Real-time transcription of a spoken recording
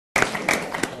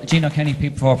Gino Kenny,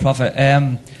 People for Profit.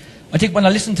 I think when I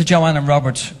listen to Joanne and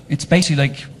Robert, it's basically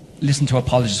like listen to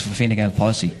apologists for Fine Gael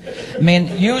policy. I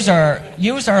mean, yous are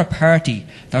a party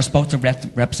that are supposed to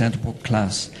represent the working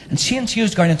class. And since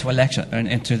yous going into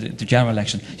the general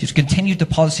election, you've continued the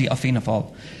policy of Fianna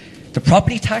Fáil. The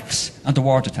property tax and the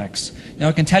water tax. Now,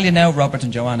 I can tell you now, Robert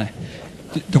and Joanna,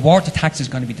 the water tax is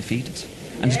going to be defeated.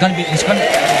 And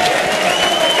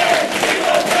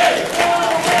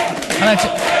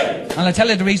and I'll tell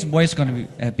you the reason why it's going to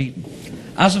be beaten.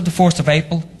 As of the 1st of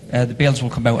April, the bills will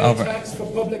come out over. Tax for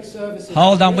public services.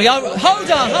 Hold on. We already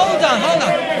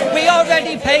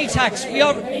pay tax. We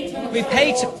already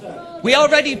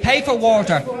pay for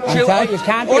water through other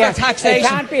taxation. It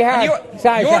can't be hard.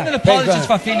 You're an apologist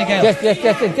for Fine Gael.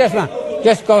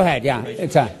 Just go ahead. Yeah,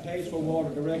 it's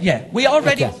Yeah, we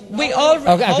already.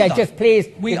 Okay, just please.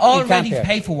 We already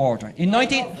pay for water.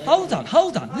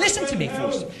 Hold on. Listen to me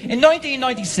first. In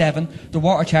 1997, the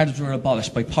water charges were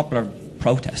abolished by popular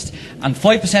protest, and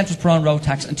 5% was put on road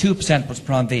tax and 2% was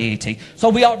put on VAT. So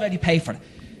we already pay for it.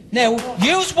 Now,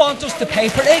 yous want us to pay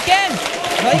for it again,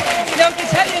 right? Now,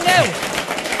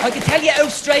 I can tell you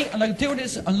out straight, and I'll do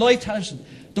this on live television.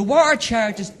 The water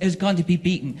charges is going to be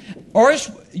beaten.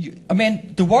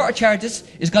 The water charges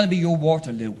is going to be your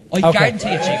Waterloo. I guarantee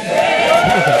it, Chief.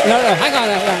 No, hang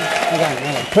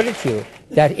on. Put it to you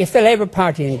that if the Labour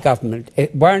Party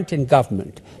weren't in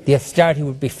government, the austerity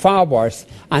would be far worse,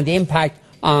 and the impact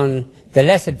on the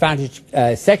less advantaged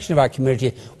section of our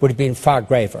community would have been far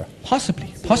graver. Possibly,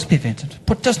 Vincent.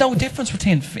 But there's no difference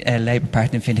between Labour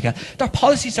Party and Fine Gael. Their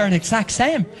policies are the exact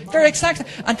same.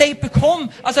 And they become,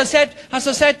 as I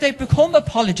said, they become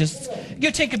apologists.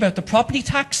 You think about the property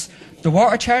tax, the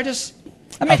water charges.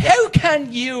 I mean, how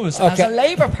can you, as a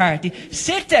Labour Party,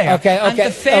 sit there and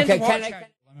defend the water charges?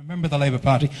 I'm a member of the Labour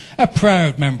Party, a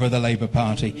proud member of the Labour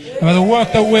Party, and the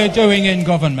work that we're doing in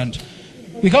government.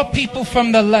 We got people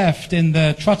from the left in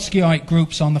the Trotskyite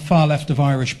groups on the far left of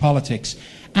Irish politics.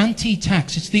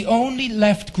 Anti-tax. It's the only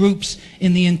left groups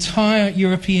in the entire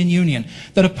European Union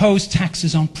that oppose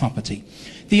taxes on property.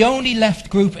 The only left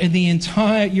group in the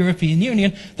entire European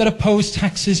Union that oppose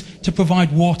taxes to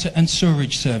provide water and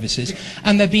sewerage services.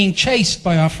 And they're being chased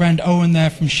by our friend Owen there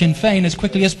from Sinn Féin as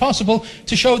quickly as possible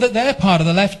to show that they're part of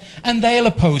the left and they'll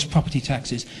oppose property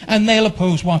taxes and they'll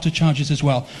oppose water charges as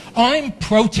well. I'm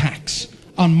pro-tax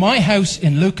on my house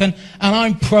in Lucan, and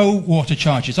I'm pro-water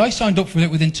charges. I signed up for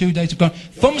it within 2 days of going,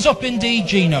 thumbs up indeed,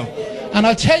 Gino. And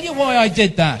I'll tell you why I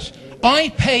did that. I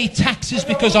pay taxes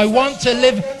because I want to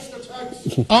live...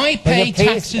 I pay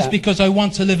taxes because I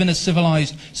want to live in a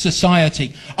civilised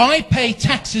society. I pay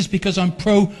taxes because I'm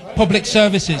pro-public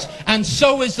services. And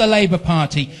so is the Labour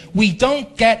Party. We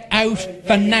don't get out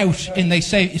for nout, they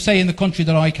say in the country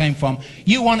that I came from.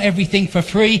 You want everything for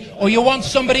free, or you want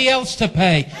somebody else to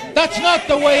pay. That's not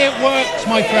the way it works,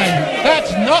 my friend.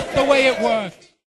 That's not the way it works.